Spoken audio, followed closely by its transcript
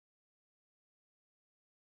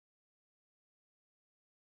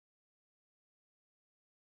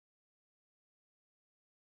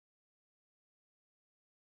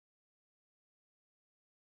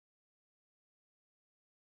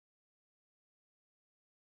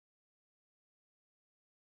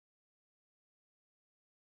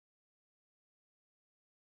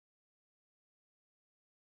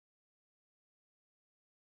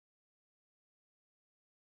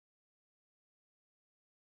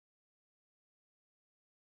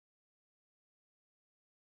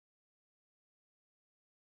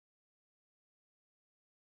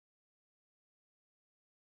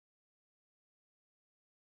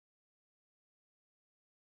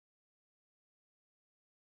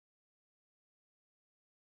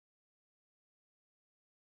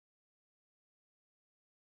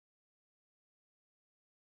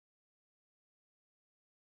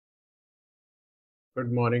Good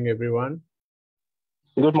morning, everyone.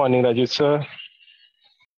 Good morning, Rajiv sir.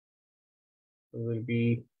 We'll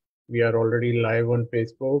be we are already live on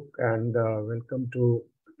Facebook, and welcome to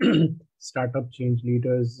Startup Change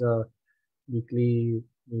Leaders weekly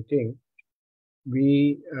meeting.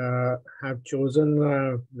 We have chosen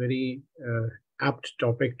a very apt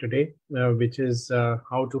topic today, which is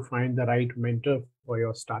how to find the right mentor for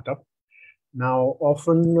your startup. Now,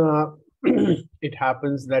 often it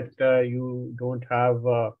happens that you don't have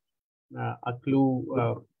a clue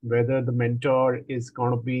whether the mentor is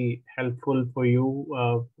going to be helpful for you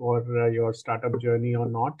for your startup journey or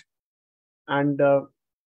not. And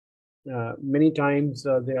many times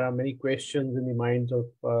there are many questions in the minds of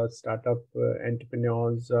startup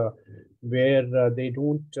entrepreneurs where they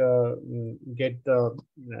don't get the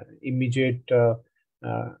immediate uh,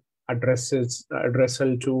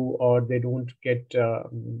 addressal to, or they don't get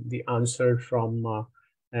the answer from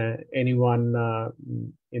anyone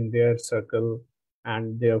in their circle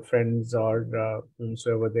and their friends or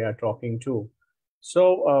whomsoever they are talking to.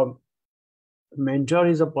 So mentor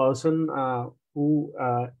is a person who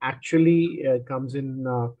actually comes in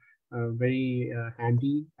very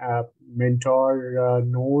handy. Mentor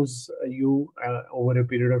knows you over a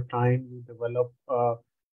period of time. You develop a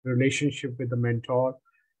relationship with the mentor,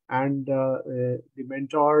 and the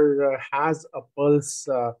mentor has a pulse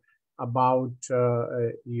about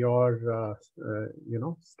your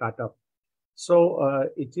startup. So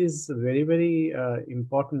it is very, very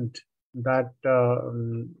important that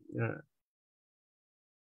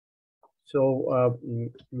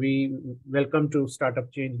we welcome to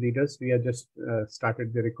Startup Change Leaders. We have just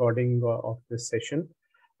started the recording of this session.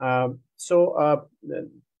 The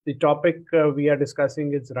topic we are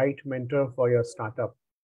discussing is right mentor for your startup.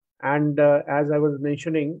 And as I was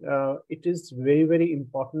mentioning, it is very, very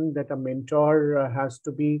important that a mentor has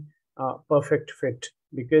to be a perfect fit,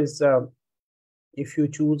 because if you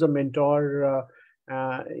choose a mentor,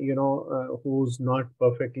 who's not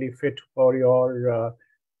perfectly fit for your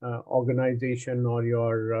organization or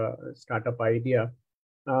your startup idea,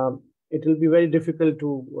 it will be very difficult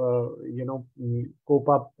to cope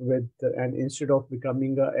up with. And instead of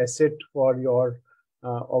becoming a asset for your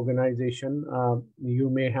organization, you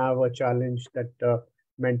may have a challenge that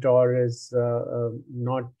mentor is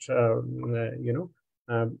not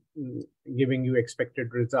um, giving you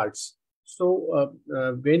expected results. So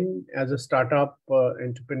when as a startup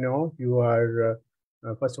entrepreneur, you are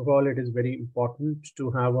first of all, it is very important to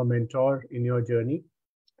have a mentor in your journey.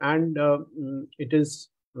 And it is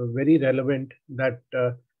very relevant that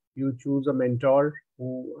you choose a mentor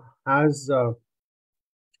who has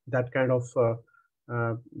that kind of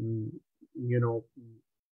you know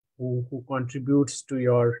who contributes to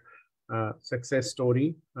your success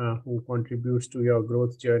story, who contributes to your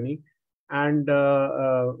growth journey, and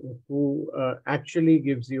who actually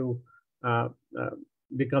gives you uh, uh,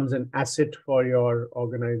 becomes an asset for your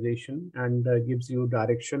organization, and gives you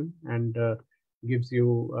direction, and gives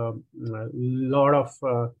you a lot of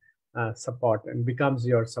support, and becomes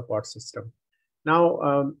your support system.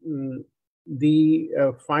 Now, the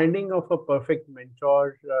finding of a perfect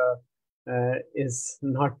mentor is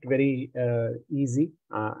not very easy.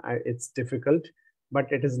 It's difficult,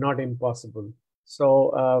 but it is not impossible.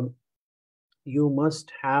 So you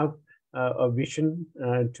must have a vision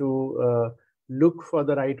to look for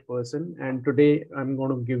the right person. And today I'm going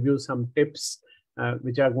to give you some tips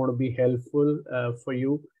which are going to be helpful for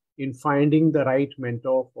you in finding the right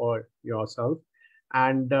mentor for yourself.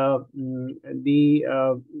 And the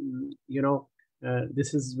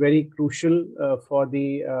this is very crucial for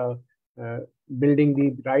the building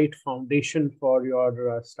the right foundation for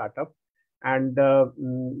your startup. And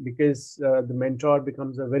because the mentor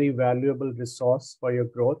becomes a very valuable resource for your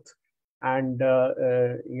growth. And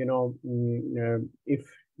if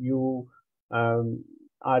you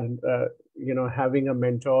are having a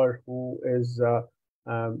mentor who is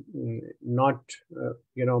not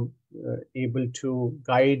able to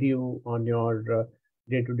guide you on your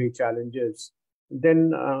day-to-day challenges,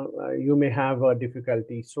 then you may have a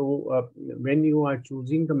difficulty. So when you are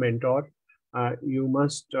choosing the mentor, you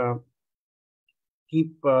must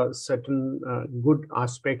keep certain good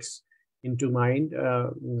aspects into mind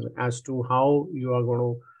as to how you are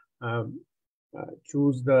going to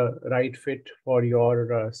choose the right fit for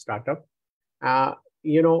your startup. Uh,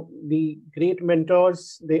 the great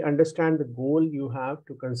mentors, they understand the goal you have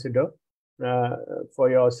to consider uh, for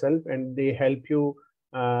yourself, and they help you,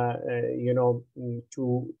 to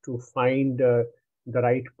find the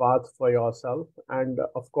right path for yourself. And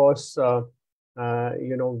of course,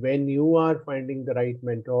 when you are finding the right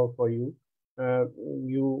mentor for you,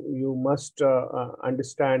 you must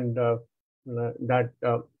understand that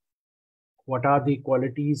what are the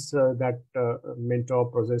qualities that mentor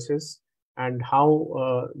possesses, and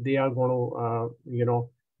how they are going to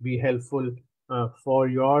be helpful for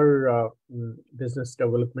your business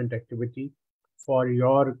development activity, for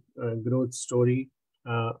your growth story,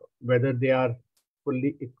 whether they are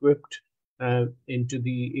fully equipped into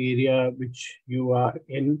the area which you are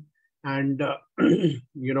in, and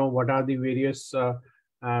what are the various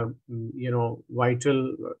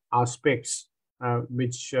vital aspects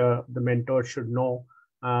which the mentor should know,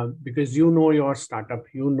 because you know your startup,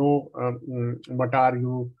 you know what are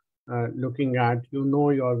you looking at, you know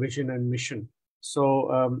your vision and mission.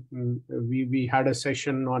 So we had a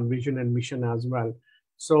session on vision and mission as well.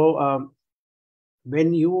 So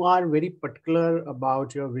when you are very particular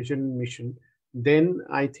about your vision and mission, then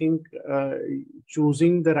I think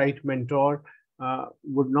choosing the right mentor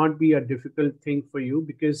would not be a difficult thing for you,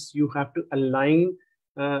 because you have to align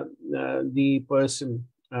the person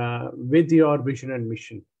with your vision and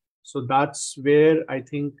mission. So that's where I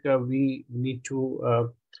think we need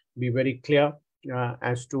to be very clear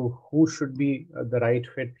as to who should be the right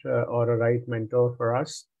fit or a right mentor for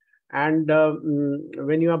us. And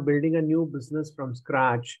when you are building a new business from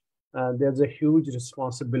scratch, there's a huge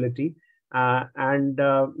responsibility.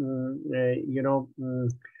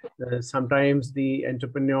 Sometimes the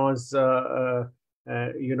entrepreneurs,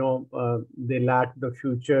 they lack the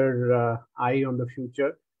future eye on the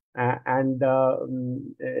future,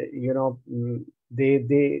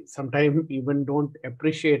 they sometimes even don't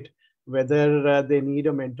appreciate whether they need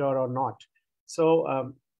a mentor or not.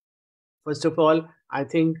 So first of all, I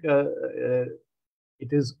think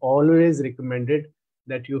it is always recommended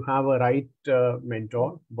that you have a right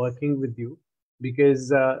mentor working with you, because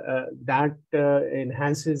that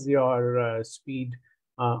enhances your speed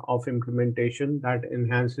of implementation, that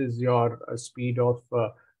enhances your speed of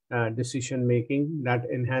decision making, that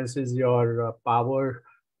enhances your power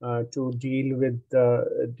to deal with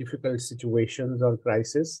difficult situations or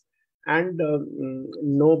crisis. And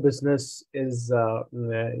no business is,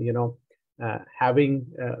 having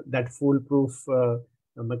that foolproof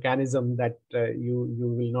mechanism that you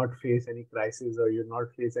will not face any crisis or you'll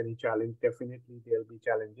not face any challenge. Definitely there'll be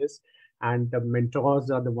challenges, and the mentors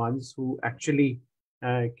are the ones who actually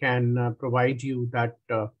can provide you that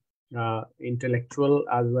intellectual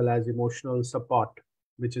as well as emotional support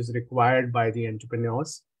which is required by the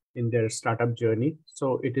entrepreneurs in their startup journey.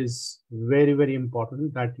 So it is very, very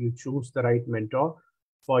important that you choose the right mentor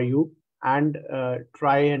for you, and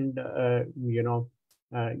try and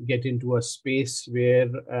get into a space where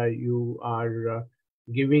you are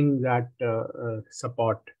giving that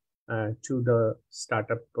support to the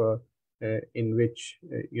startup in which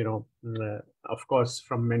of course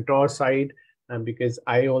from mentor side, because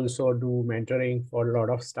I also do mentoring for a lot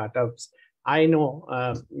of startups. I know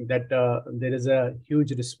that there is a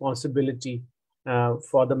huge responsibility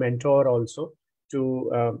for the mentor also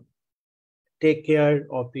to take care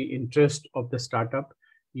of the interest of the startup.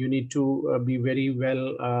 You need to be very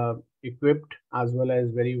well equipped as well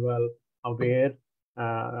as very well aware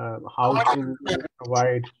how to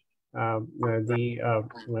provide the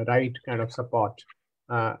right kind of support.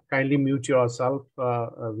 Kindly mute yourself,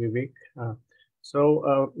 Vivek.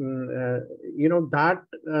 That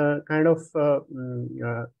kind of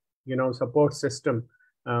support system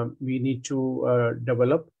we need to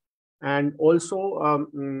develop. And also,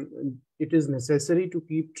 it is necessary to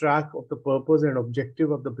keep track of the purpose and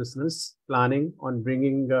objective of the business planning on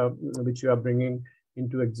bringing, which you are bringing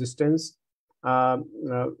into existence. A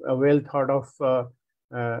well thought of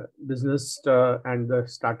business and the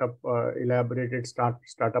startup elaborated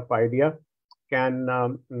startup idea can,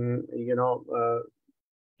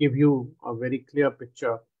 give you a very clear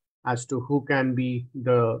picture as to who can be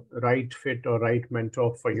the right fit or right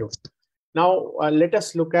mentor for you. Now, let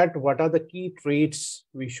us look at what are the key traits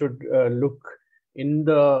we should look in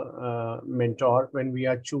the mentor when we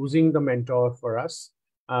are choosing the mentor for us.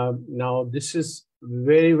 Now, this is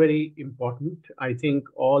very, very important. I think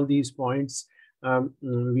all these points,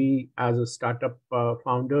 we as a startup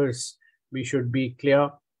founders, we should be clear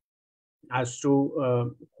as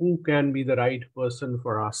to who can be the right person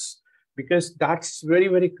for us, because that's very,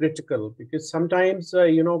 very critical. Because sometimes,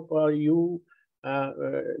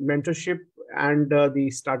 mentorship and the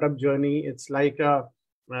startup journey, it's like a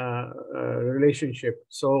relationship.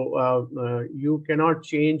 So you cannot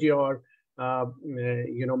change your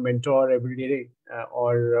mentor every day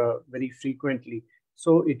or very frequently.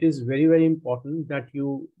 So it is very, very important that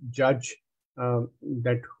you judge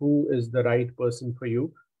that who is the right person for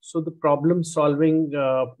you. So the problem solving,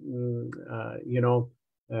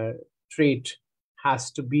 trait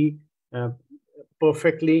has to be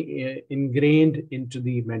perfectly ingrained into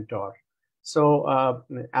the mentor. So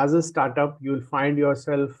as a startup, you'll find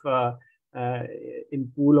yourself uh,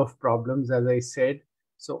 in pool of problems, as I said.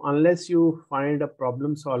 So unless you find a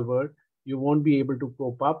problem solver, you won't be able to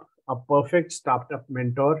cope up. A perfect startup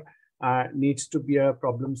mentor needs to be a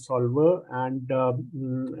problem solver and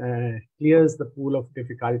clears the pool of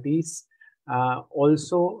difficulties.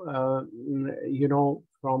 Also,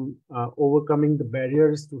 from overcoming the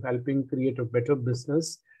barriers to helping create a better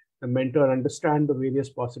business, the mentor understand the various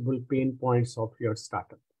possible pain points of your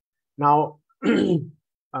startup. Now,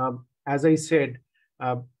 as I said,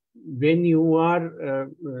 uh, when you are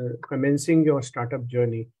commencing your startup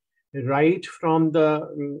journey, right from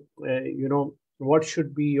the, what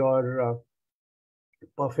should be your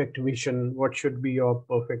perfect vision, what should be your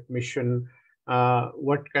perfect mission,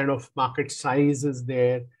 what kind of market size is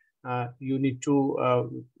there. You need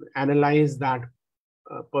to analyze that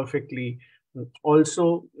perfectly.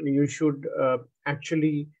 Also, you should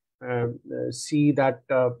actually see that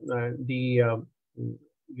the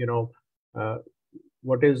you know uh,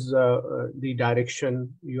 what is the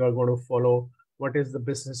direction you are going to follow, what is the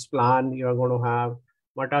business plan you are going to have,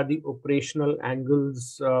 what are the operational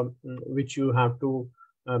angles which you have to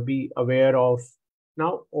be aware of.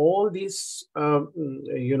 Now, all these,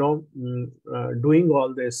 doing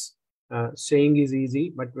all this, saying is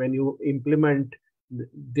easy, but when you implement,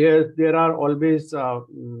 there are always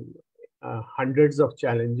hundreds of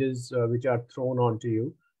challenges which are thrown onto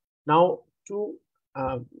you. Now, to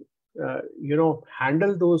uh,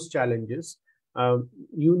 handle those challenges,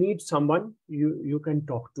 you need someone you can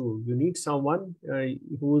talk to. You need someone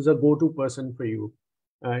who's a go-to person for you.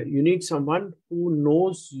 You need someone who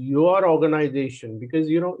knows your organization, because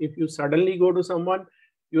if you suddenly go to someone,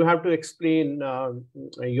 you have to explain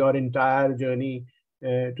your entire journey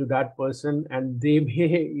to that person, and they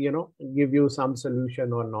may give you some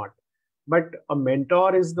solution or not. But a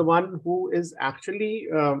mentor is the one who is actually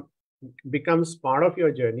becomes part of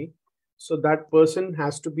your journey. So that person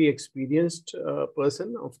has to be experienced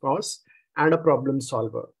person, of course, and a problem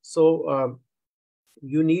solver. So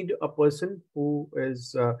you need a person who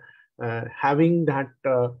is having that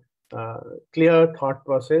clear thought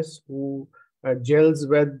process, who gels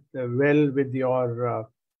well with your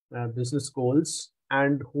business goals,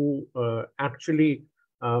 and who actually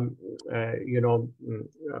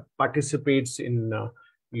participates in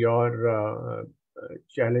your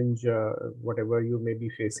challenge, whatever you may be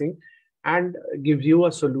facing, and gives you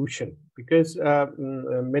a solution. Because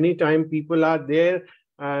many times people are there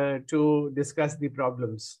to discuss the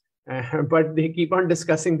problems, but they keep on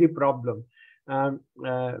discussing the problem. Um,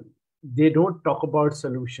 uh, they don't talk about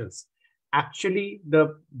solutions. Actually,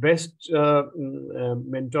 the best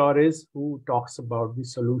mentor is who talks about the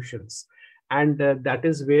solutions. And that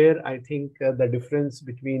is where I think the difference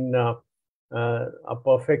between a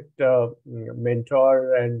perfect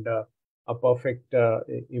mentor and a perfect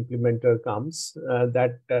implementer comes.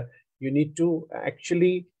 That you need to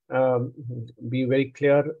actually be very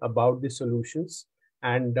clear about the solutions.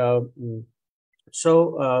 And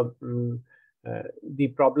so the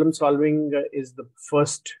problem solving is the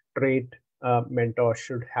first trait mentor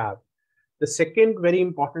should have. The second very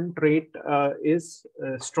important trait is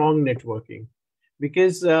strong networking.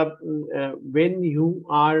 Because when you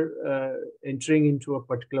are entering into a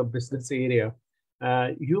particular business area,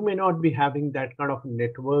 you may not be having that kind of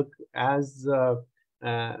network as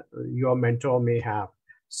your mentor may have.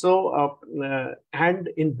 So, and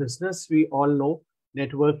in business, we all know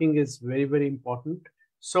networking is very, very important.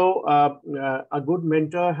 So, a good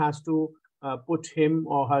mentor has to put him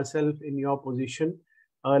or herself in your position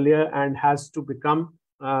earlier, and has to become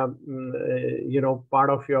part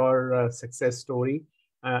of your success story.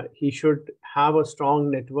 He should have a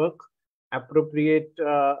strong network, appropriate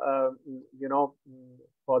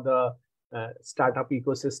for the startup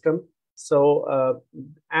ecosystem. So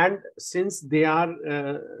and since there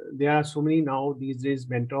are so many now these days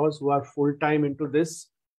mentors who are full time into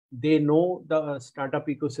this, they know the startup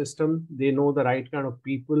ecosystem, they know the right kind of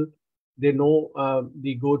people, they know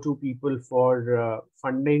the go-to people for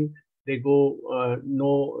funding. They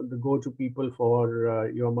know the go-to people for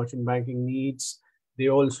your merchant banking needs. They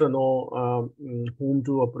also know whom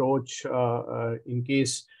to approach in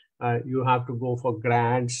case you have to go for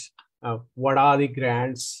grants. What are the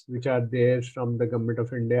grants which are there from the government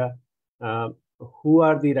of India? Who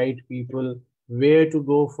are the right people? Where to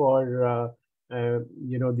go for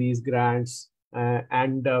these grants?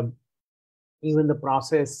 And even the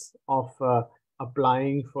process of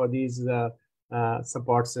applying for these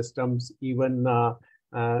support systems, even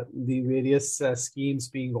the various schemes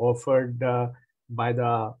being offered by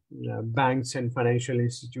the banks and financial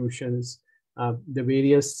institutions, the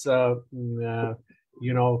various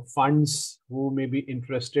funds who may be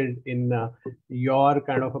interested in your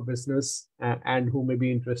kind of a business, and who may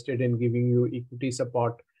be interested in giving you equity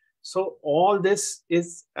support. So all this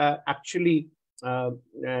is actually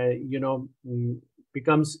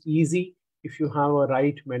becomes easy if you have a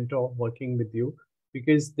right mentor working with you,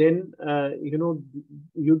 because then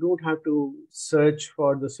you don't have to search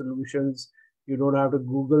for the solutions, you don't have to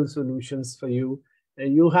Google solutions for you.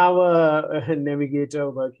 You have a navigator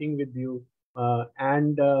working with you,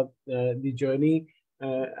 and the journey.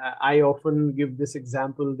 I often give this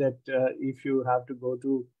example that if you have to go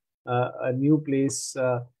to a new place,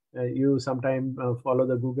 you sometimes follow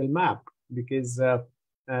the Google map, because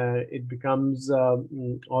it becomes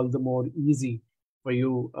all the more easy for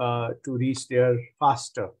you to reach there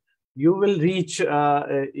faster. You will reach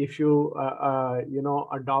if you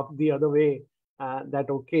adopt the other way, that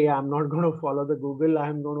okay, I'm not going to follow the Google,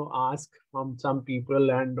 I'm going to ask from some people,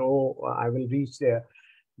 and I will reach there.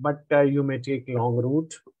 But you may take long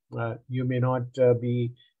route. You may not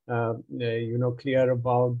be clear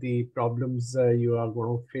about the problems you are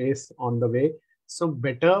going to face on the way. So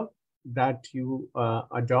better that you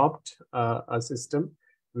adopt a system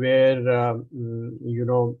where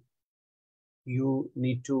you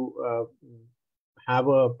need to have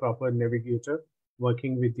a proper navigator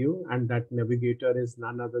working with you, and that navigator is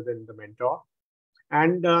none other than the mentor.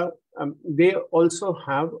 And they also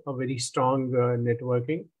have a very strong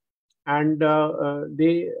networking, and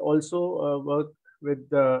they also work with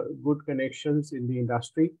good connections in the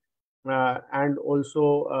industry, and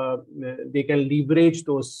also they can leverage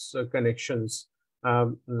those connections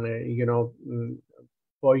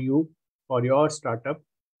for you, for your startup.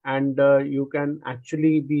 And you can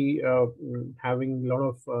actually be having a lot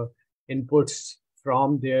of inputs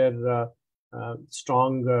from their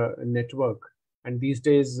strong network. And these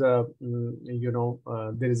days, there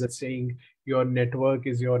is a saying, your network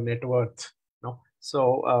is your net worth. No?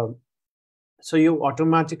 So you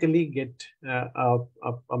automatically get a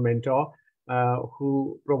mentor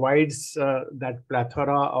who provides that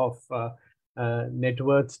plethora of net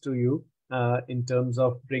worth to you, in terms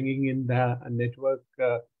of bringing in the network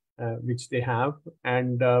which they have.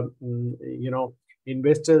 And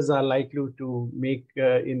investors are likely to make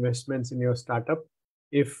investments in your startup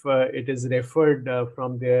if it is referred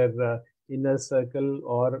from their inner circle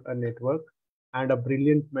or a network. And a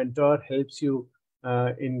brilliant mentor helps you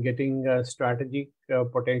in getting strategic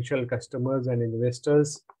potential customers and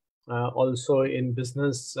investors, also in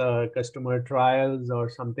business customer trials or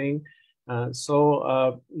something.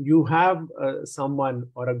 So you have someone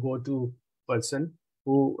or a go-to person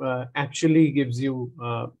who actually gives you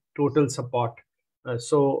total support.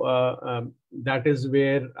 That is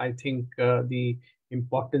where I think the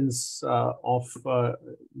importance of the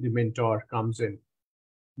mentor comes in.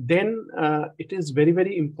 Then it is very,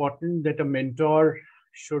 very important that a mentor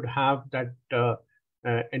should have that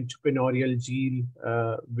entrepreneurial gene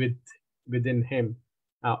within him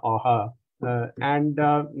or her. And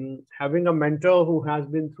having a mentor who has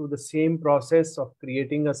been through the same process of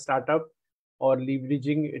creating a startup or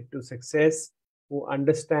leveraging it to success, who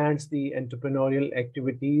understands the entrepreneurial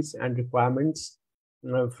activities and requirements,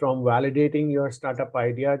 from validating your startup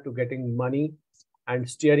idea to getting money and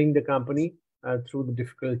steering the company through the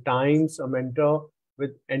difficult times. A mentor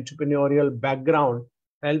with entrepreneurial background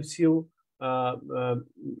helps you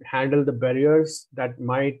handle the barriers that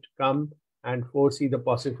might come and foresee the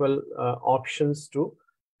possible options to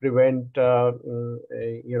prevent,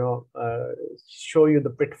 show you the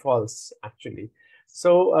pitfalls actually.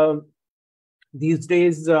 So these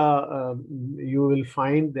days, you will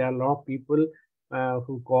find there are a lot of people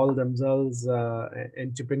who call themselves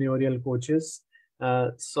entrepreneurial coaches.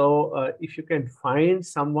 So if you can find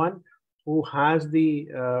someone who has the,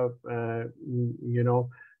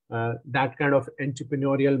 that kind of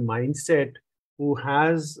entrepreneurial mindset, who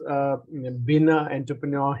has been an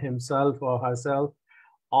entrepreneur himself or herself,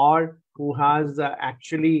 or who has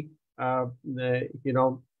actually,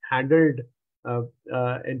 handled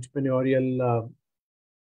entrepreneurial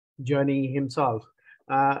journey himself,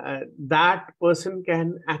 that person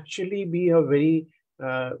can actually be a very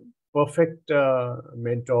perfect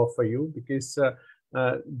mentor for you, because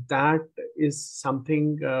that is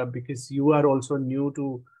something, because you are also new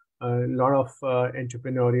to a lot of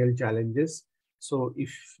entrepreneurial challenges. So if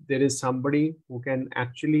there is somebody who can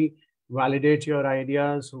actually validate your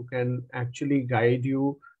ideas, who can actually guide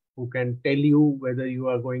you, who can tell you whether you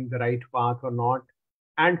are going the right path or not,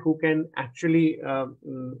 and who can actually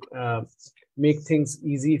make things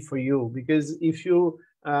easy for you. Because if you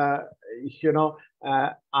you know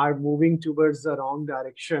are moving towards the wrong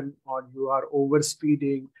direction, or you are over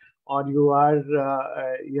speeding, or you are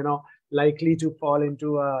likely to fall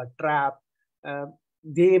into a trap, uh,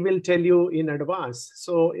 they will tell you in advance.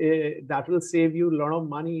 So that will save you a lot of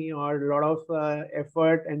money, or a lot of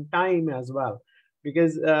effort and time as well.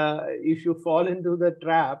 Because if you fall into the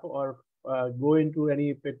trap, or go into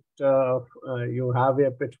any pit, you have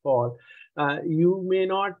a pitfall, you may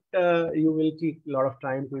not, you will take a lot of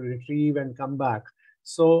time to retrieve and come back.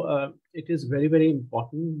 So it is very, very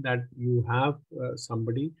important that you have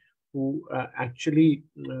somebody who actually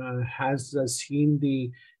has seen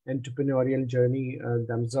the entrepreneurial journey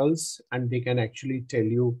themselves, and they can actually tell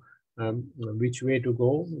you which way to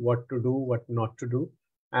go, what to do, what not to do.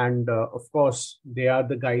 And of course, they are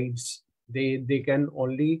the guides. They can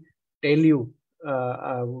only tell you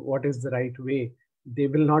what is the right way. They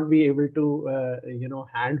will not be able to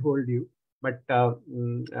handhold you. But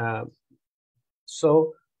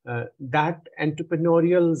so that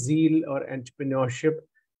entrepreneurial zeal or entrepreneurship,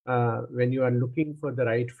 when you are looking for the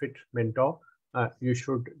right fit mentor, you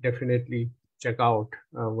should definitely check out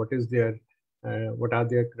what are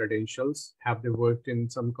their credentials. Have they worked in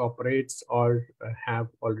some corporates, or have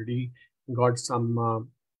already got some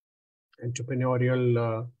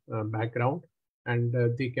entrepreneurial background, and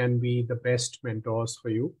they can be the best mentors for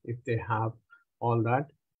you if they have all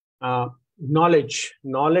that.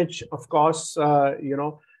 Knowledge, of course,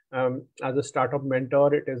 as a startup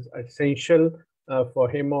mentor, it is essential for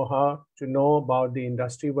him or her to know about the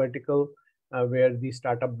industry vertical where the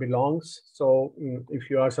startup belongs. So if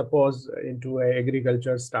you are, suppose, into an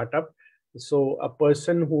agriculture startup, so a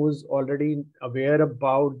person who's already aware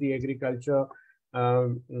about the agriculture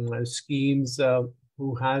schemes,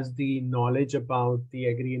 who has the knowledge about the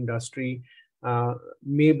agri industry,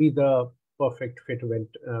 may be the perfect fit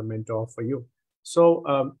mentor for you. So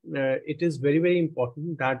it is very, very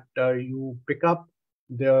important that you pick up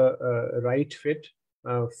the right fit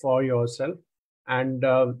for yourself, and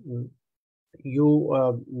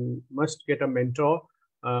you must get a mentor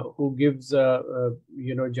who gives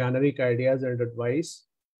generic ideas and advice,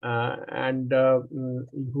 and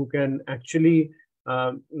who can actually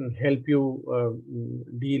help you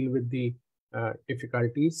deal with the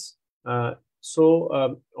difficulties.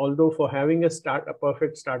 Although for having a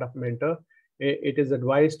perfect startup mentor, it is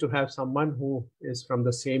advised to have someone who is from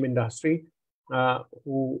the same industry,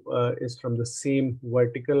 who is from the same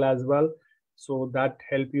vertical as well, so that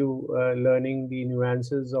help you learning the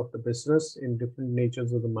nuances of the business in different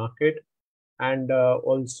natures of the market. And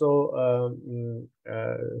also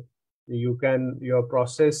your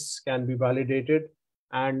process can be validated,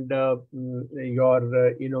 and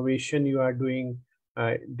your innovation you are doing,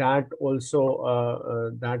 that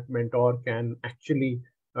also that mentor can actually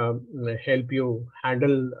help you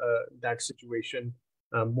handle that situation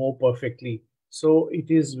more perfectly. So it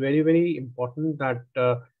is very, very important that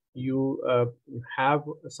you have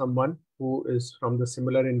someone who is from the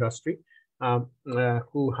similar industry,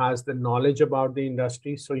 who has the knowledge about the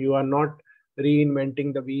industry, so you are not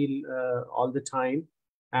reinventing the wheel all the time.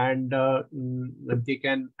 And they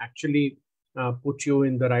can actually put you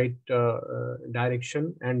in the right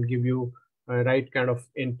direction, and give you right kind of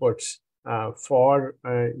inputs for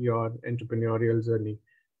your entrepreneurial journey.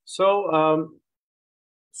 So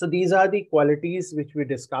these are the qualities which we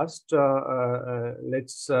discussed.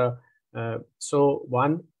 So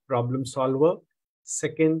one, problem solver.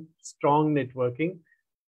 Second, strong networking.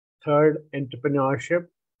 Third, entrepreneurship,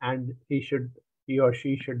 and he or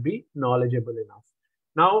she should be knowledgeable enough.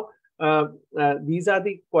 Now, these are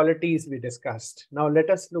the qualities we discussed. Now, let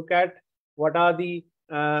us look at what are the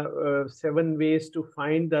 7 ways to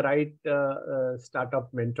find the right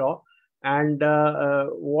startup mentor, and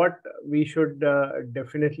what we should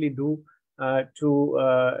definitely do to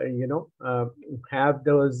have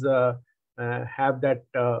that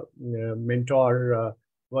mentor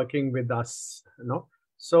working with us.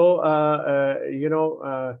 So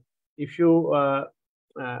if you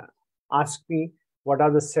ask me what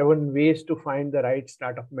are the 7 ways to find the right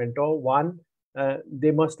startup mentor, one,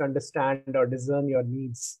 they must understand or discern your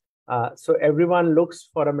needs. So everyone looks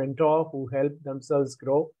for a mentor who help themselves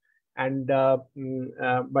grow, and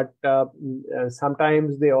but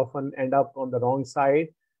sometimes they often end up on the wrong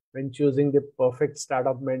side when choosing the perfect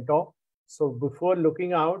startup mentor. So before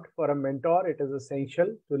looking out for a mentor, it is essential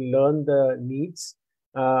to learn the needs.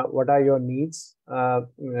 What are your needs?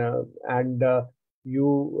 And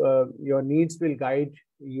your needs will guide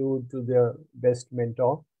you to the best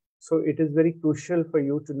mentor. So it is very crucial for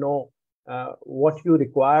you to know what you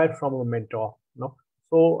require from a mentor. No,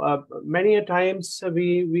 so many a times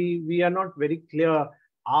we are not very clear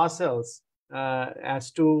ourselves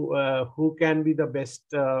as to who can be the best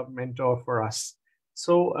mentor for us.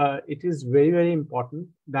 So it is very important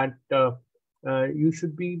that you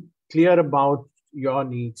should be clear about your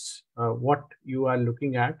needs, what you are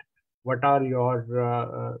looking at, what are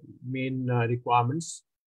your main requirements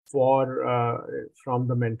for from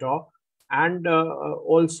the mentor, and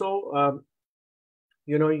also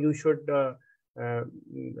you should have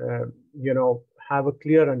a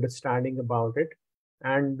clear understanding about it,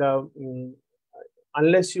 and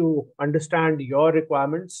unless you understand your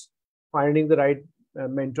requirements, finding the right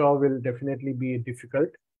mentor will definitely be difficult.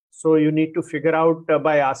 So you need to figure out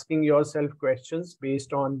by asking yourself questions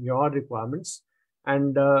based on your requirements,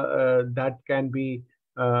 and that can be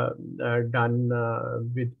done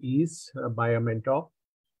with ease by a mentor.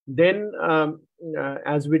 Then,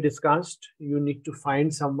 as we discussed, you need to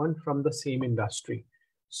find someone from the same industry.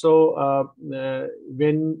 So,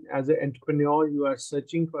 when as an entrepreneur you are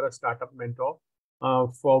searching for a startup mentor,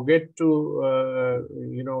 forget to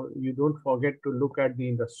you don't forget to look at the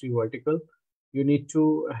industry vertical. You need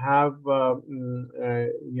to have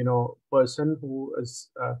person who is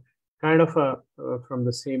kind of from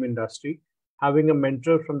the same industry. Having a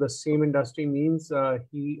mentor from the same industry means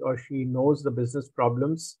he or she knows the business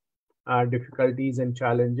problems, difficulties, and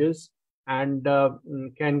challenges, and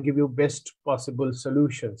can give you best possible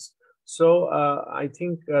solutions. So I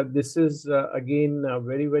think this is again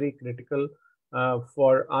very critical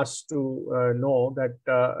for us to know that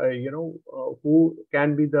who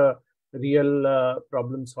can be the real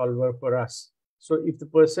problem solver for us. So if the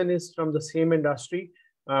person is from the same industry,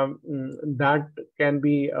 that can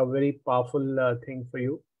be a very powerful thing for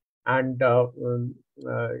you. And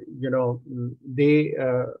they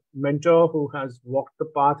mentor who has walked the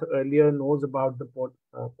path earlier, knows about the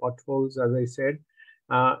potholes, as I said,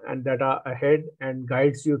 and that are ahead, and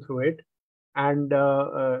guides you through it, and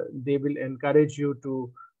they will encourage you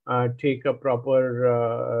to take a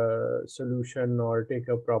proper solution or take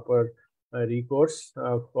a proper recourse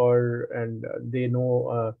for, and they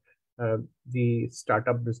know the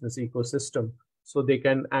startup business ecosystem, so they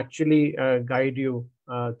can actually guide you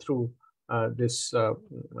through this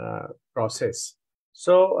process.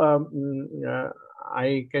 So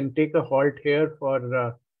I can take a halt here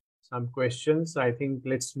for some questions. I think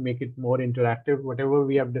let's make it more interactive. Whatever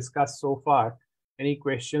we have discussed so far, any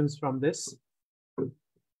questions from this?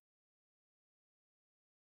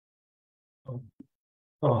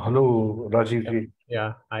 Hello, Rajiv.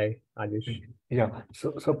 Yeah. Hi, Ajish. Yeah.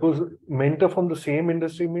 So suppose mentor from the same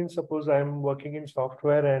industry means, suppose I'm working in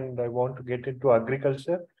software and I want to get into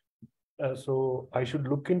agriculture. So I should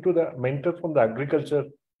look into the mentor from the agriculture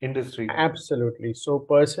industry. Absolutely. So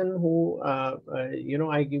person who,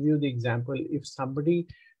 I give you the example, if somebody,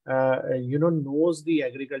 knows the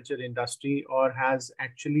agriculture industry or has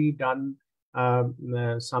actually done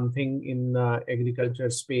something in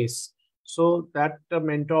agriculture space, so that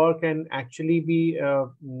mentor can actually be a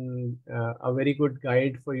very good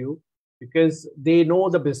guide for you, because they know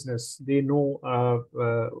the business, they know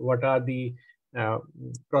what are the uh,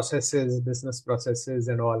 business processes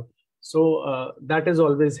and all. So that is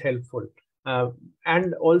always helpful.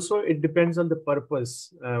 And also it depends on the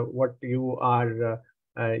purpose, what you are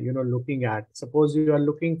looking at. Suppose you are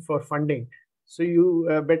looking for funding, so you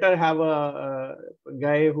better have a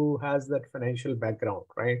guy who has that financial background,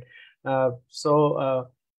 right? So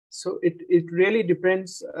it really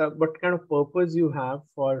depends what kind of purpose you have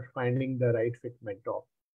for finding the right fit mentor.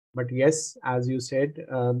 But yes, as you said,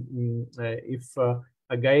 if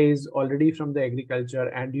a guy is already from the agriculture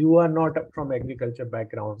and you are not from agriculture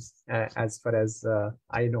backgrounds, as far as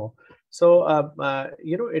I know, so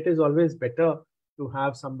it is always better to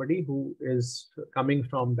have somebody who is coming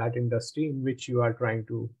from that industry in which you are trying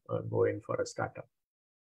to go in for a startup.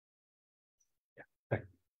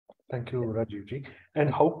 Thank you, Rajiv ji.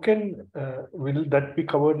 And how can will that be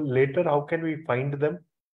covered later? How can we find them?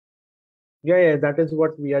 Yeah, that is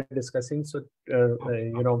what we are discussing. So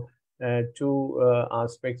two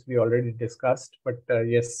aspects we already discussed, but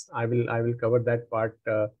yes, I will cover that part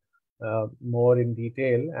more in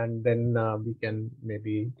detail, and then we can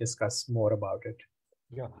maybe discuss more about it.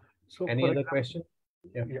 Yeah. So any other question?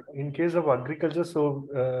 Yeah. In case of agriculture, so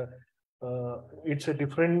it's a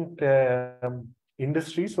different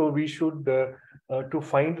industry. So we should to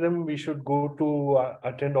find them, we should go to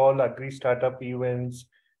attend all agri startup events.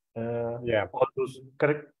 All those,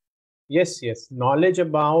 correct? Yes. Knowledge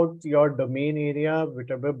about your domain area,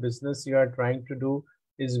 whatever business you are trying to do,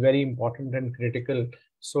 is very important and critical.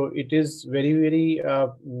 So it is very, very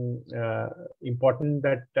important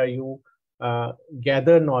that you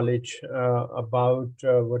gather knowledge about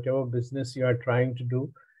whatever business you are trying to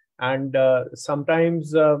do. And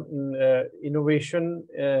sometimes innovation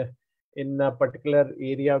in a particular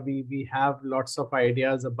area, we have lots of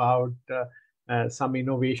ideas about some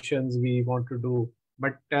innovations we want to do.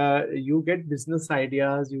 But you get business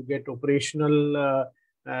ideas, you get operational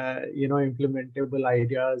implementable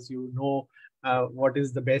ideas. What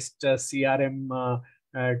is the best CRM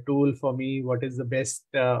tool for me, what is the best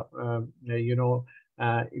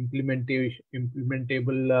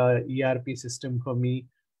implementable ERP system for me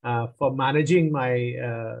for managing my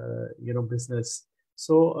business.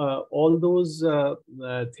 So all those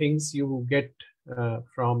things you get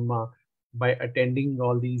from by attending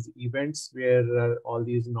all these events, where all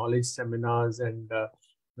these knowledge seminars and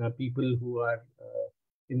people who are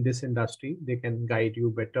in this industry, they can guide you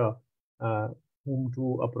better uh, whom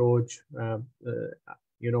to approach,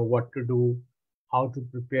 what to do, how to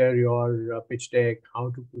prepare your pitch deck, how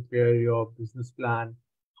to prepare your business plan,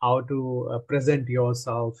 how to present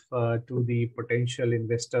yourself to the potential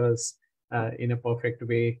investors in a perfect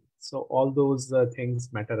way. So all those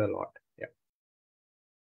things matter a lot. Yeah.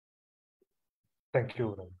 Thank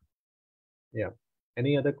you. Yeah.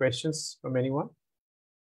 Any other questions from anyone?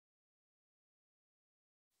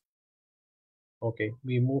 Okay,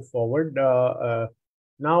 we move forward.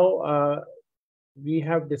 Now, we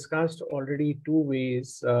have discussed already two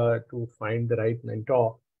ways to find the right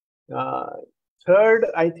mentor. Uh, Third,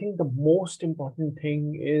 I think the most important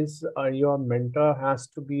thing is your mentor has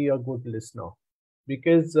to be a good listener,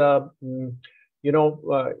 because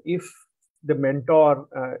if the mentor,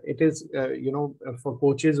 it is for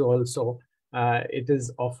coaches also, it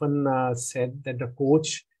is often said that the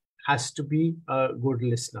coach has to be a good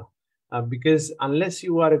listener, because unless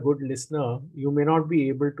you are a good listener, you may not be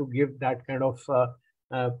able to give that kind of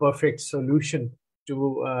perfect solution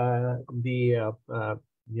to the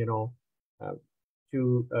you know uh,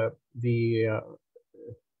 the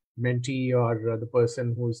mentee or the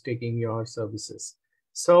person who's taking your services.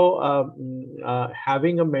 So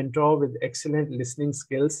having a mentor with excellent listening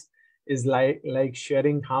skills is like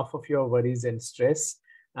sharing half of your worries and stress.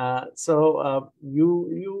 You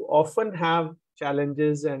often have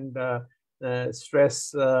challenges and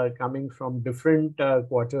stress coming from different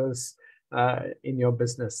quarters in your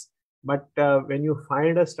business. But when you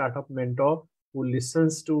find a startup mentor who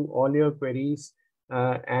listens to all your queries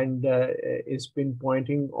and is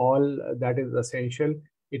pinpointing all that is essential,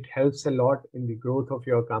 it helps a lot in the growth of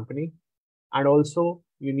your company. And also,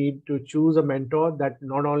 you need to choose a mentor that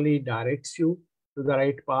not only directs you to the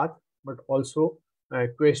right path, but also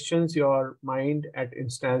questions your mind at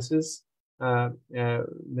instances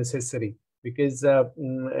necessary. Because a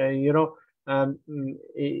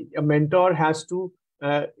mentor has to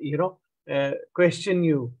question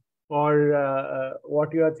you for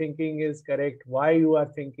what you are thinking is correct, why you are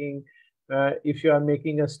thinking, if you are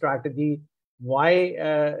making a strategy, why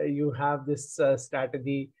you have this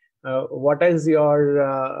strategy, what is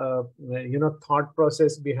your thought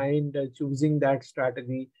process behind choosing that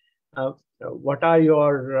strategy, what are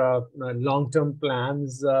your long-term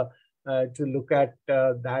plans to look at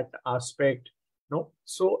that aspect. No,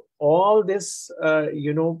 so all this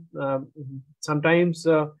sometimes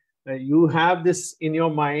you have this in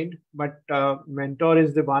your mind, but mentor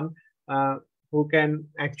is the one who can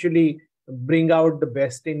actually bring out the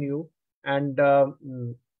best in you. And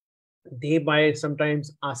they, by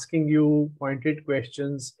sometimes asking you pointed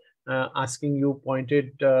questions, asking you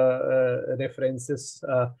pointed references,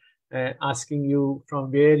 asking you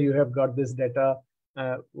from where you have got this data,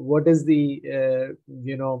 what is the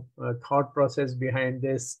thought process behind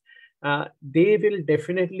this. They will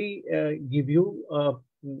definitely give you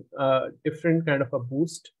a different kind of a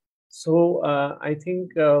boost. So I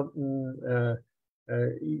think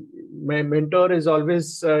my mentor is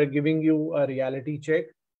always giving you a reality check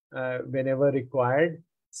whenever required.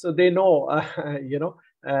 So they know,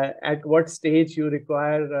 at what stage you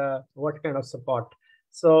require what kind of support.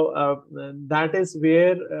 So that is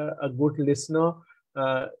where a good listener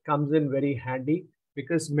comes in very handy,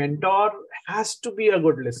 because mentor has to be a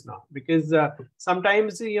good listener. Because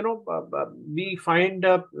sometimes, we find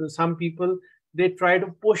some people, they try to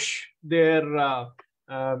push their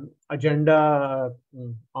agenda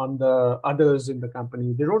on the others in the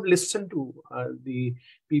company. They don't listen to the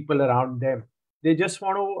people around them. They just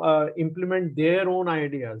want to implement their own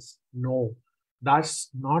ideas. No, that's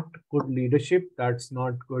not good leadership. That's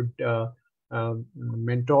not good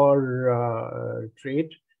mentor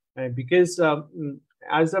trait. Because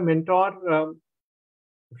as a mentor,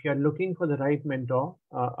 if you're looking for the right mentor,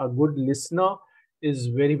 a good listener is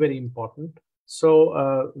very, very important.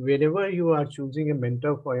 So whenever you are choosing a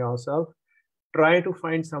mentor for yourself, try to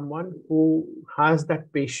find someone who has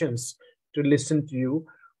that patience to listen to you,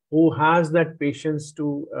 who has that patience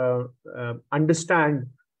to understand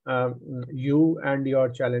you and your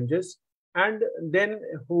challenges, and then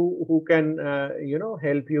who can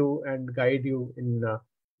help you and guide you in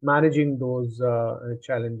managing those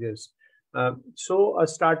challenges. So a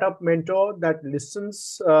startup mentor that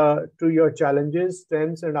listens to your challenges,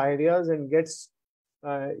 strengths, and ideas, and gets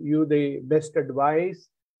you the best advice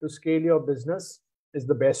to scale your business is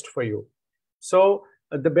the best for you. So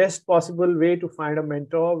the best possible way to find a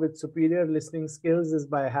mentor with superior listening skills is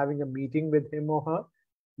by having a meeting with him or her.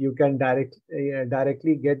 You can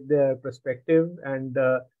directly get their perspective, and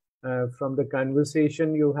from the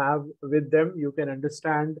conversation you have with them, you can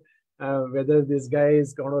understand whether this guy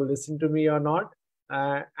is going to listen to me or not.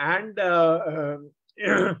 And that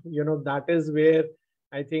is where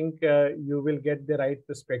I think you will get the right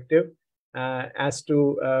perspective as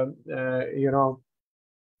to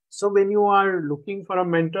so when you are looking for a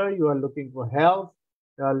mentor, you are looking for help,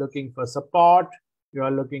 you are looking for support, you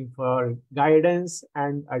are looking for guidance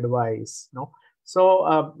and advice. No,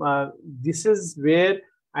 so this is where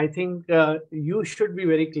I think you should be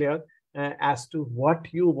very clear as to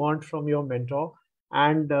what you want from your mentor,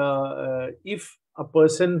 and if a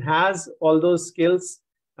person has all those skills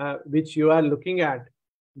which you are looking at,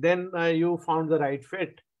 then you found the right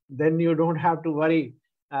fit. Then you don't have to worry.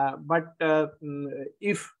 But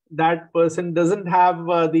if that person doesn't have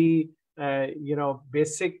the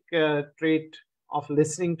basic trait of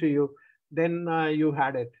listening to you, then you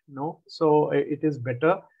had it. No, so it is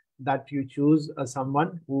better that you choose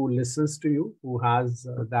someone who listens to you, who has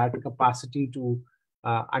that capacity to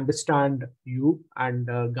understand you and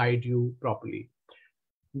guide you properly.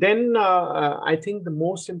 Then I think the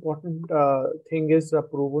most important thing is a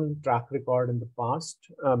proven track record in the past,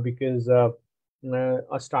 because a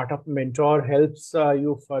startup mentor helps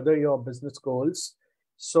you further your business goals.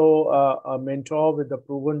 So a mentor with a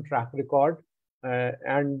proven track record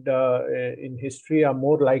and in history are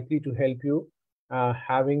more likely to help you.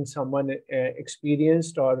 Having someone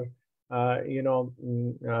experienced, or a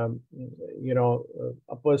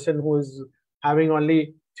person who is having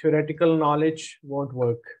only theoretical knowledge won't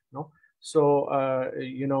work. No, so a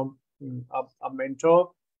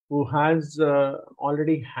mentor who has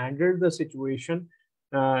already handled the situation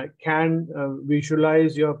can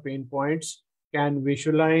visualize your pain points, can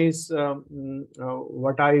visualize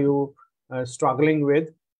what are you struggling with.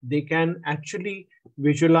 They can actually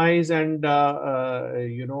visualize and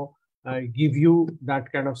give you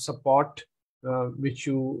that kind of support which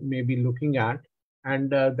you may be looking at, and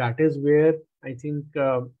that is where I think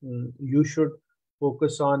you should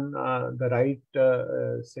focus on the right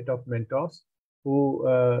set of mentors who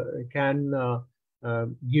can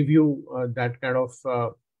give you that kind of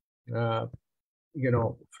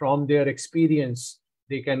from their experience,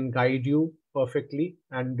 they can guide you perfectly,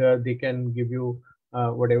 and they can give you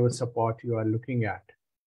whatever support you are looking at.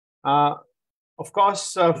 Of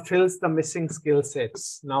course, fills the missing skill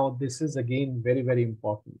sets. Now, this is again very, very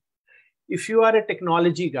important. If you are a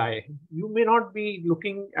technology guy, you may not be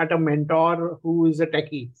looking at a mentor who is a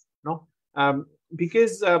techie, no,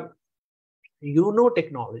 because you know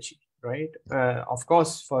technology, right? Of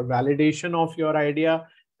course, for validation of your idea,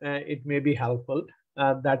 it may be helpful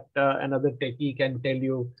that another techie can tell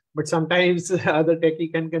you, but sometimes other techie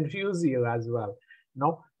can confuse you as well.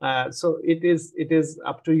 No, so it is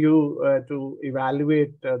up to you to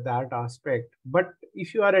evaluate that aspect. But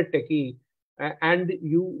if you are a techie and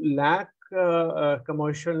you lack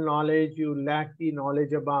commercial knowledge, you lack the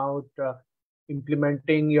knowledge about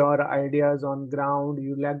implementing your ideas on ground,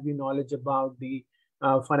 you lack the knowledge about the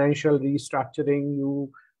financial restructuring, you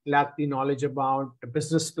lack the knowledge about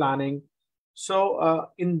business planning. So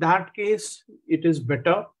in that case, it is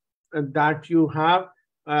better that you have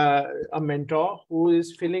a mentor who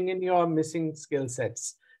is filling in your missing skill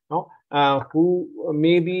sets, no? Who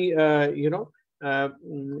may be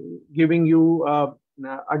giving you a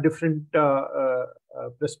different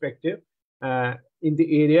perspective in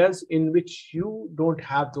the areas in which you don't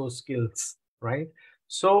have those skills, right?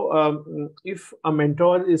 So if a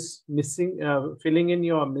mentor is missing, filling in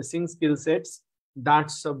your missing skill sets,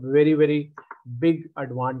 that's a very, very big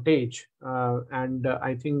advantage. And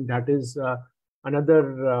I think that is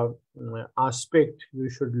another aspect you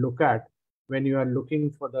should look at when you are looking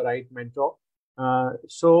for the right mentor.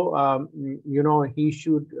 She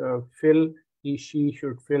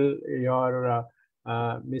should fill your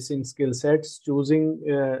missing skill sets. Choosing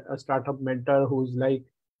a startup mentor who's like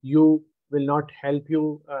you will not help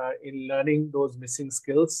you in learning those missing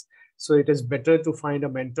skills. So it is better to find a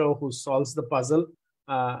mentor who solves the puzzle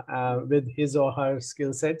with his or her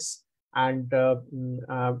skill sets. And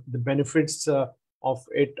the benefits of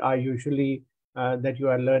it are usually that you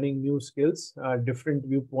are learning new skills, different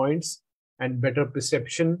viewpoints, and better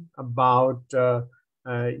perception about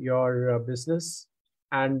your business.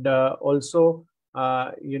 And also,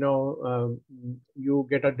 you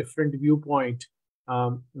get a different viewpoint,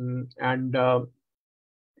 and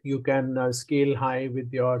you can scale high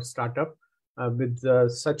with your startup with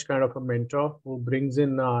such kind of a mentor who brings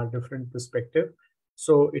in a different perspective.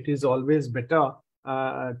 So it is always better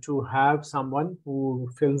to have someone who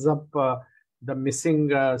fills up the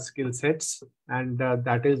missing skill sets, and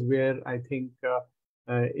that is where I think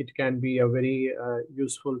it can be a very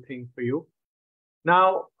useful thing for you.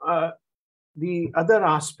 Now, the other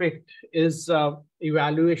aspect is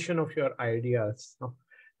evaluation of your ideas.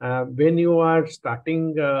 When you are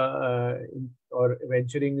starting or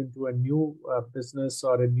venturing into a new business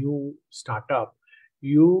or a new startup,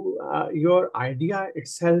 your idea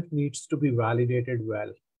itself needs to be validated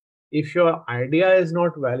well. If your idea is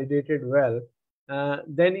not validated well,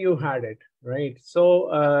 then you had it, right? So,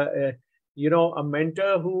 a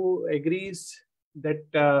mentor who agrees that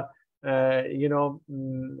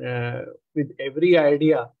with every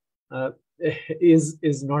idea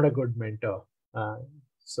is not a good mentor,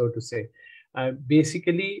 so to say.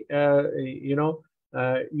 Basically,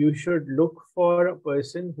 you should look for a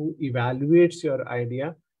person who evaluates your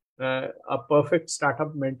idea, a perfect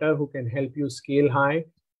startup mentor who can help you scale high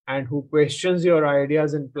and who questions your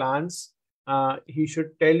ideas and plans. He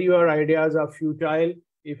should tell you your ideas are futile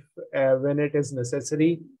if when it is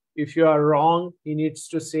necessary. If you are wrong, he needs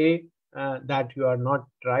to say that you are not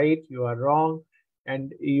right, you are wrong.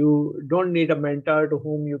 And you don't need a mentor to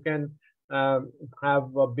whom you can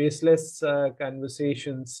have baseless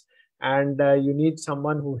conversations, and you need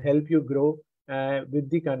someone who help you grow with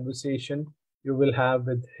the conversation you will have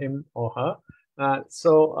with him or her.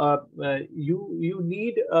 You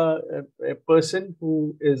need a person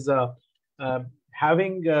who is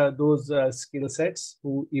having those skill sets,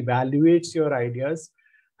 who evaluates your ideas,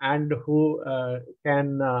 and who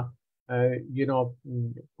can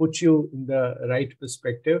put you in the right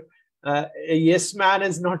perspective. A yes man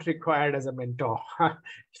is not required as a mentor.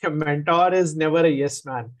 A mentor is never a yes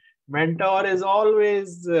man. Mentor is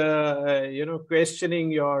always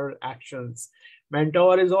questioning your actions.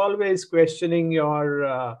 Mentor is always questioning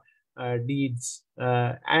your deeds,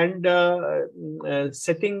 and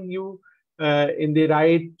setting you in the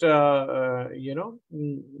right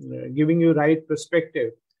giving you right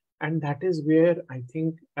perspective. And that is where I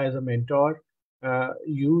think, as a mentor,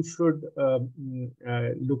 you should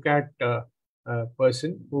look at a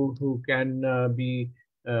person who can be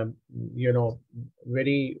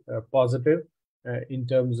very positive in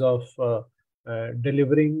terms of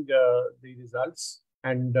delivering the results,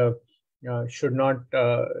 and should not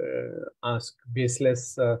ask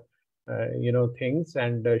baseless things,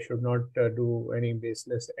 and should not do any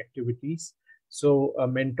baseless activities. So a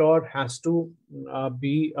mentor has to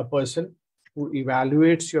be a person who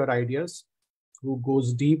evaluates your ideas, who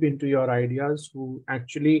goes deep into your ideas, who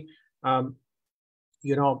actually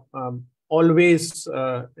always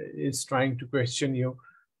is trying to question you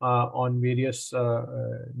on various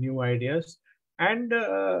new ideas, and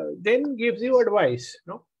then gives you advice.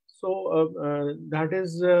 So that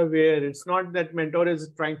is where it's not that mentor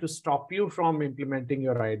is trying to stop you from implementing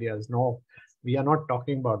your ideas. No, we are not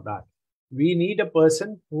talking about that. We need a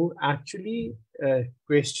person who actually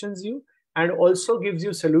questions you and also gives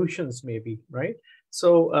you solutions, maybe, right?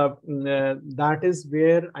 So that is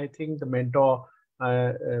where I think the mentor,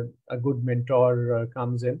 a good mentor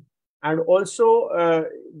comes in. And also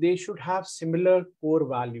they should have similar core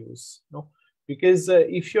values, because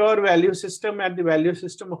if your value system and the value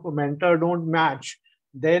system of a mentor don't match,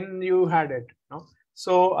 then you had it.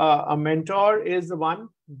 So a mentor is the one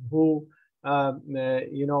who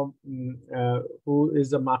who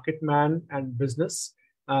is a market man and business.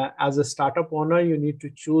 As a startup owner, you need to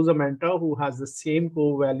choose a mentor who has the same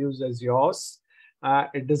core values as yours.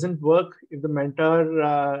 It doesn't work if the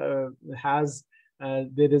mentor has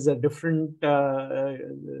there is a different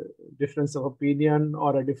difference of opinion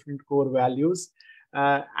or a different core values.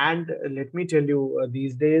 And let me tell you,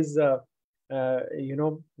 these days,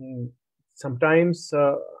 sometimes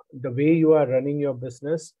the way you are running your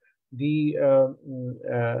business, the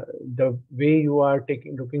way you are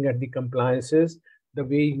looking at the compliances, the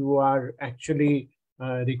way you are actually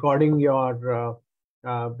recording your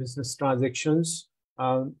business transactions.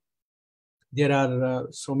 There are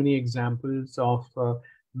so many examples of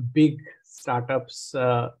big startups,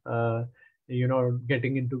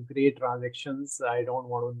 getting into great transactions. I don't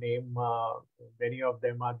want to name many of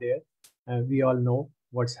them are there. We all know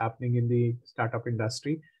what's happening in the startup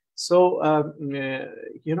industry. So,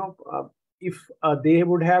 if they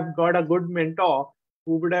would have got a good mentor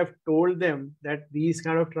who would have told them that these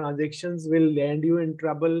kind of transactions will land you in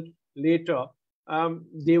trouble later,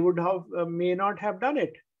 they would have may not have done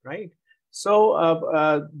it, right? So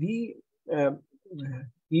uh,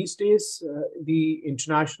 these days, the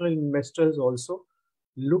international investors also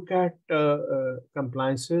look at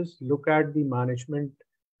compliances, look at the management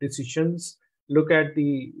decisions, look at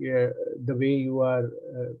the way you are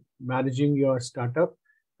managing your startup,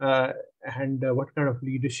 and what kind of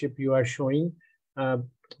leadership you are showing. Uh,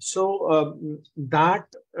 that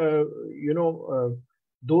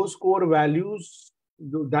those core values,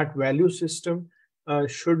 that value system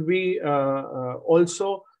should be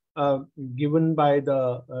also given by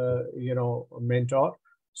the mentor.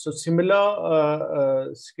 So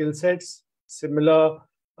similar skill sets, similar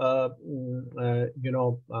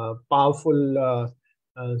powerful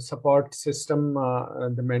support system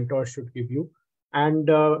the mentor should give you, and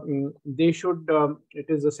they should. It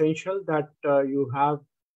is essential that you have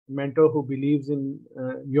a mentor who believes in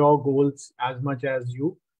your goals as much as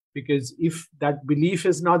you, because if that belief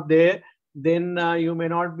is not there, then you may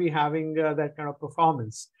not be having that kind of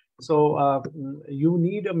performance. So you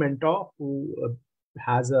need a mentor who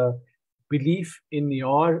has a belief in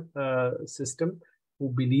your system, who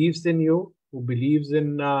believes in you, who believes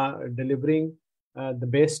in delivering the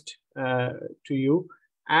best to you,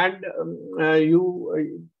 and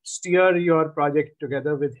you steer your project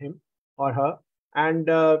together with him or her. And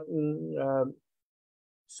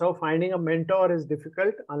so finding a mentor is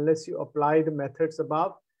difficult unless you apply the methods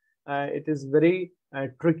above. It is very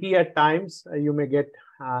tricky at times. You may get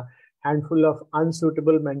a handful of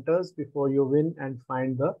unsuitable mentors before you win and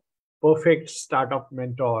find the perfect startup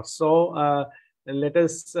mentor. So let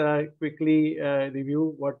us quickly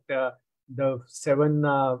review what the 7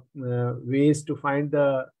 ways to find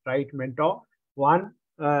the right mentor. One,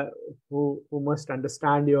 who must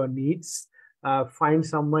understand your needs. Find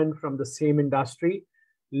someone from the same industry.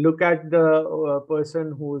 Look at the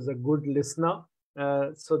person who is a good listener.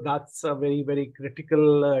 So that's a very, very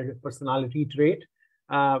critical personality trait.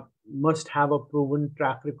 Must have a proven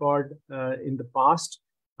track record in the past,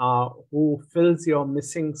 who fills your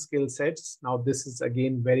missing skill sets. Now, this is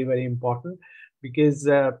again very, very important, because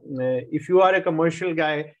if you are a commercial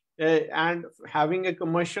guy and having a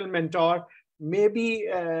commercial mentor, maybe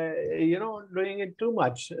doing it too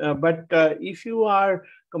much. But if you are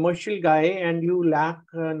commercial guy and you lack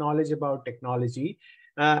knowledge about technology,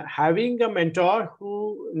 having a mentor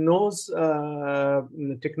who knows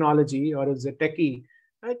technology or is a techie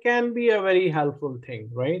can be a very helpful thing,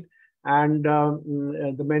 right? And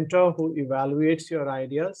the mentor who evaluates your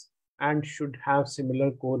ideas and should have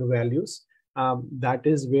similar core values. That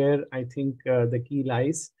is where I think the key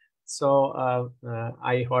lies. So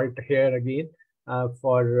I halt here again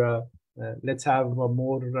for let's have a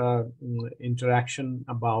more interaction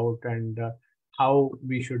about and how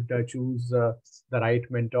we should choose the right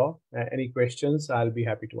mentor. Any questions? I'll be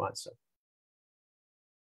happy to answer.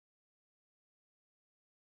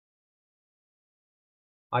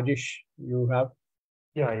 Ajish, you have?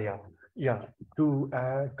 Yeah. To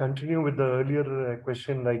continue with the earlier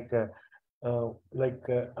question, I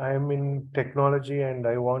am in technology and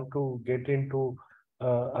I want to get into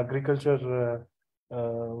agriculture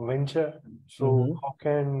venture. So how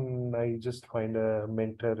can I just find a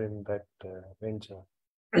mentor in that venture?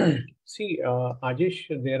 See, Ajish,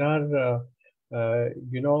 there are,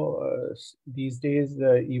 these days,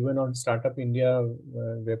 even on Startup India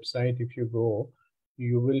website, if you go,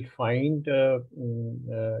 you will find,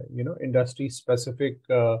 industry specific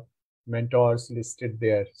mentors listed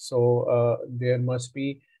there. So there must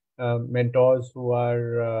be mentors who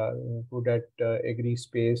are good at agri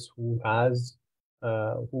space, who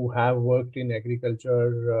have worked in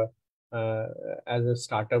agriculture as a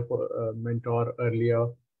startup mentor earlier,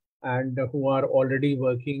 and who are already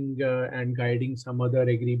working and guiding some other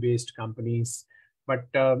agri-based companies. But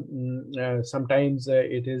sometimes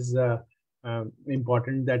it is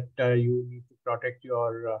important that you need to protect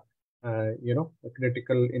your,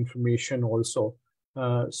 critical information also.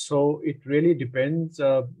 So it really depends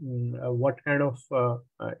what kind of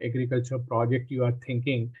agriculture project you are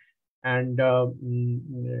thinking, and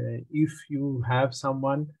if you have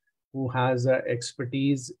someone who has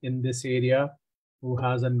expertise in this area, who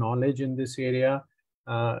has a knowledge in this area,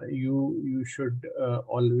 you should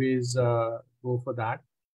always go for that.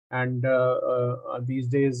 And these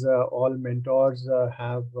days, all mentors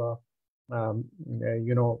have, on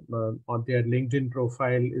their LinkedIn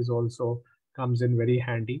profile is also comes in very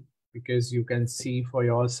handy, because you can see for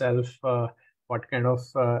yourself what kind of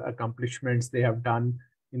accomplishments they have done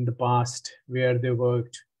in the past, where they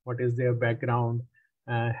worked, what is their background,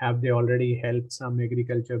 have they already helped some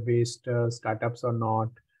agriculture-based startups or not.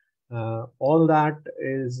 All that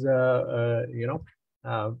is,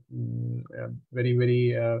 very,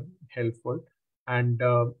 very helpful. And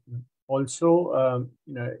also,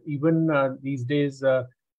 even these days,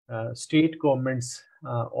 state governments,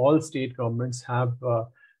 all state governments have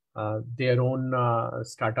their own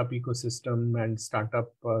startup ecosystem and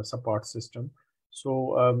startup support system.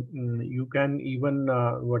 So you can even,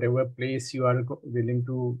 whatever place you are willing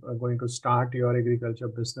to going to start your agriculture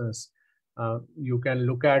business, you can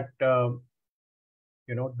look at that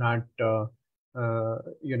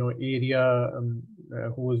area,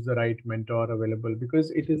 who is the right mentor available,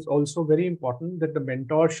 because it is also very important that the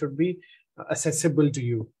mentor should be accessible to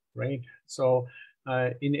you, right? So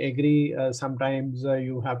in agri, sometimes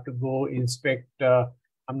you have to go inspect.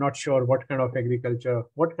 I'm not sure what kind of agriculture,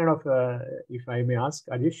 what kind of, if I may ask,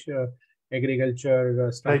 Ajish,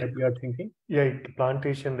 agriculture startup Like, you are thinking? yeah,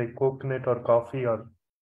 plantation like coconut or coffee or.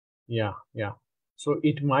 Yeah, yeah. So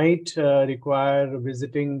it might require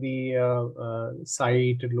visiting the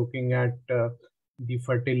site, looking at the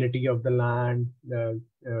fertility of the land,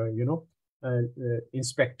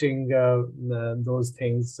 inspecting those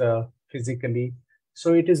things physically.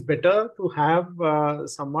 So it is better to have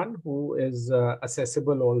someone who is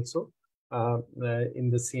accessible also in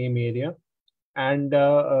the same area. And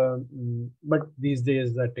but these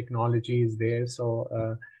days the technology is there, so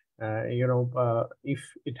if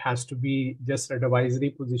it has to be just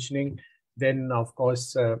advisory positioning, then of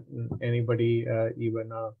course anybody, even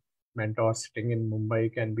a mentor sitting in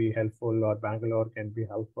Mumbai can be helpful, or Bangalore can be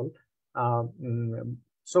helpful.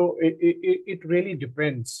 So it really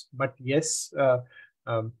depends, but yes,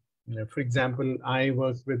 um, for example, I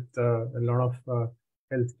work with a lot of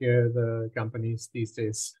healthcare companies these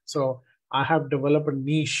days, so I have developed a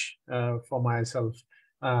niche for myself,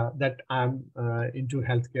 that I'm into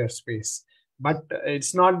healthcare space. But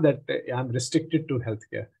it's not that I'm restricted to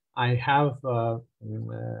healthcare. I have,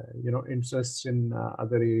 interests in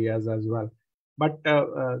other areas as well. But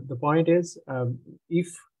the point is,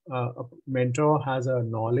 if a mentor has a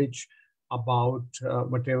knowledge about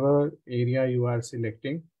whatever area you are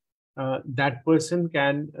selecting, that person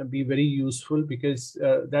can be very useful, because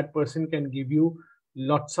that person can give you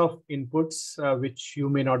lots of inputs which you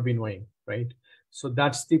may not be knowing, right? So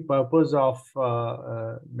that's the purpose of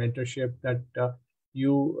mentorship, that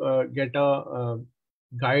you get a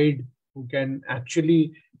guide who can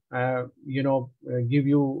actually give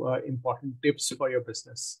you important tips for your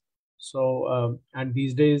business. So and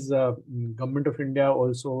these days, government of India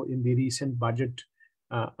also in the recent budget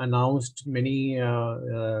announced many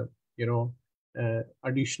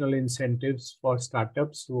additional incentives for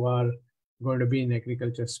startups who are going to be in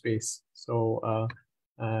agriculture space. So,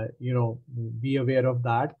 be aware of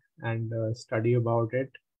that and study about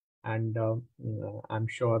it. And I'm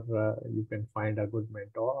sure you can find a good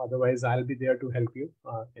mentor. Otherwise, I'll be there to help you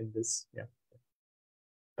in this. Yeah.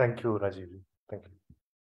 Thank you, Rajiv. Thank you.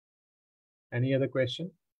 Any other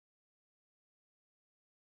question?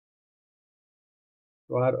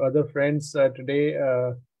 So our other friends today,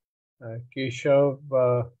 Keshav,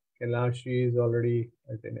 Kailashi is already,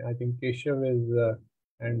 I think Keshav is,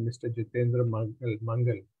 and Mr. Jitendra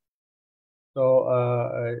Mangal. So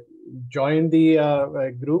join the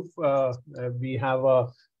group. We have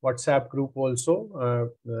a WhatsApp group also,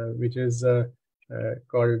 which is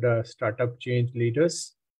called Startup Change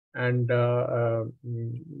Leaders. And,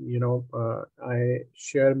 I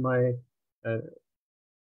share my,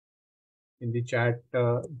 in the chat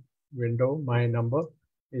window, my number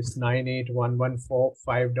is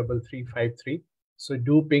 9811453353. So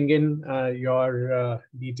do ping in your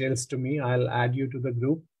details to me. I'll add you to the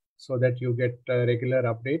group so that you get regular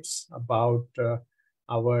updates about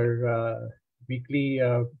our weekly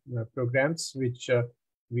programs which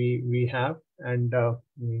we have. And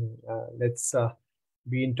let's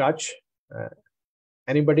be in touch.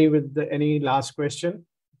 Anybody with any last question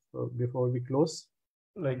before we close?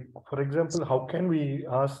 Like, for example, how can we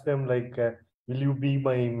ask them, like, will you be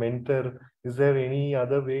my mentor? Is there any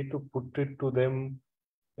other way to put it to them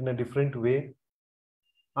in a different way?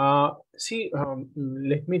 See,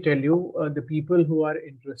 let me tell you, the people who are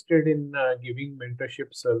interested in giving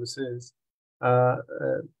mentorship services, uh,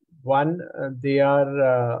 uh, they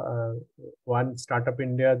are one Startup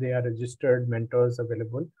India, they are registered mentors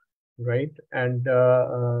available. right? And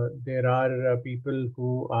there are people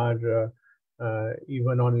who are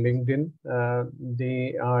even on LinkedIn.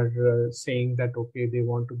 They are saying that okay, they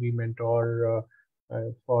want to be mentor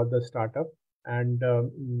for the startup, and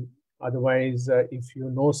otherwise, if you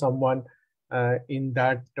know someone in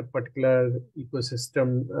that particular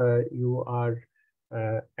ecosystem, you are.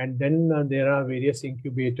 And then there are various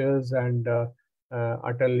incubators and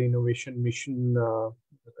Atal Innovation Mission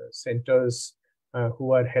centers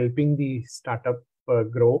who are helping the startup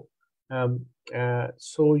grow.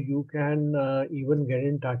 So you can even get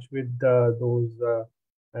in touch with those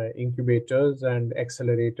incubators and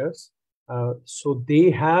accelerators. So they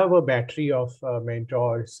have a battery of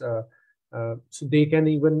mentors. So they can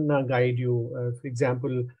even guide you. For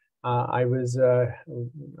example,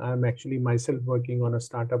 I'm actually myself working on a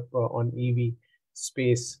startup on EV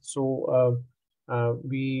space. So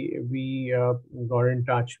we got in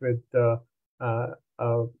touch with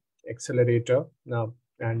accelerator now,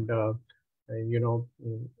 and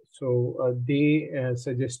they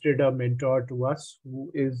suggested a mentor to us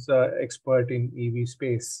who is expert in EV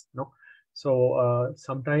space. No, so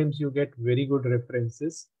sometimes you get very good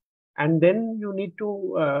references, and then you need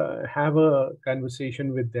to have a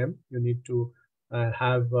conversation with them. You need to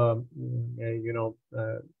have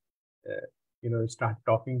start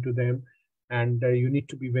talking to them, and you need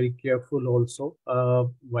to be very careful also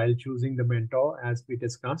while choosing the mentor, as we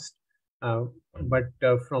discussed. uh, but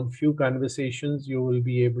from few conversations you will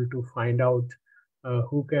be able to find out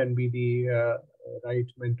who can be the right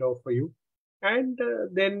mentor for you, and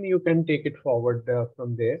then you can take it forward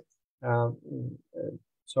from there. um,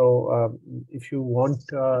 if you want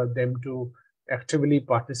them to actively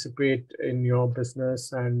participate in your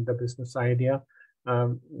business and the business idea,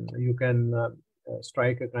 um, you can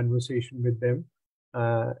strike a conversation with them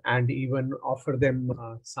and even offer them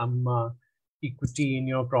some equity in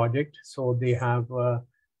your project, so they have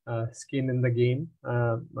skin in the game.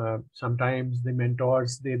 Sometimes the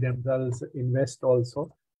mentors, they themselves invest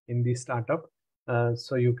also in the startup,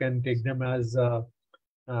 so you can take them as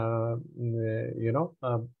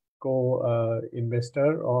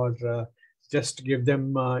co-investor, or just give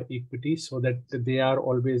them equity, so that they are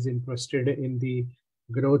always interested in the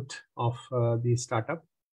growth of the startup.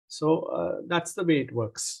 So that's the way it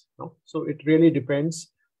works. No? So it really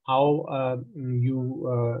depends how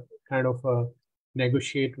you kind of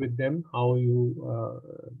negotiate with them, how you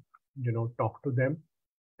talk to them,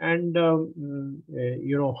 and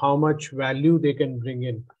how much value they can bring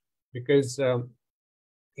in, because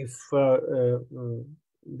if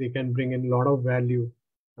they can bring in a lot of value,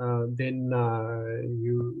 then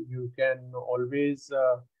you can always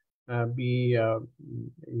be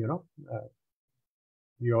you know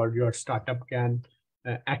your startup can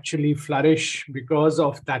actually flourish because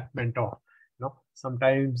of that mentor.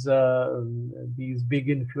 Sometimes these big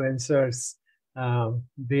influencers,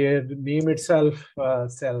 their name itself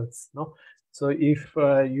sells. No, so if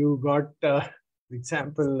you got, for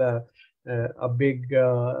example, a big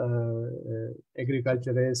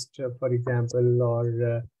agriculturist, for example,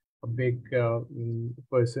 or a big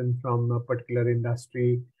person from a particular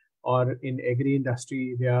industry, or in agri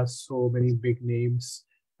industry, there are so many big names.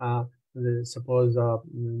 uh, Suppose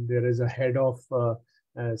there is a head of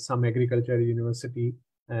some agriculture university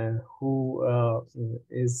who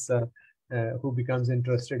becomes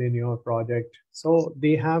interested in your project. So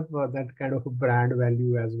they have that kind of a brand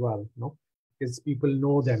value as well, no? Because people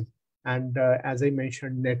know them. And as I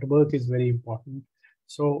mentioned, network is very important.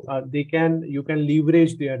 So you can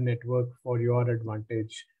leverage their network for your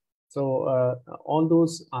advantage. So all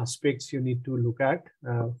those aspects you need to look at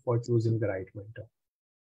for choosing the right mentor.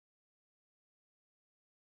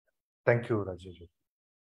 Thank you, Rajiv.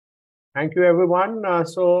 Thank you, everyone.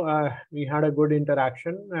 We had a good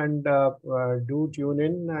interaction, and do tune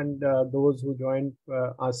in. And those who joined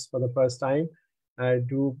us for the first time,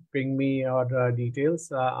 do ping me your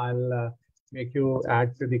details. I'll make you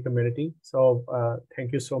add to the community. So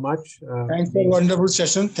thank you so much. Thanks for the wonderful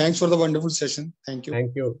session. Thanks for the wonderful session. Thank you.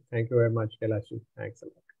 Thank you. Thank you very much, Kailashi. Thanks a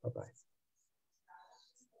lot. Bye-bye.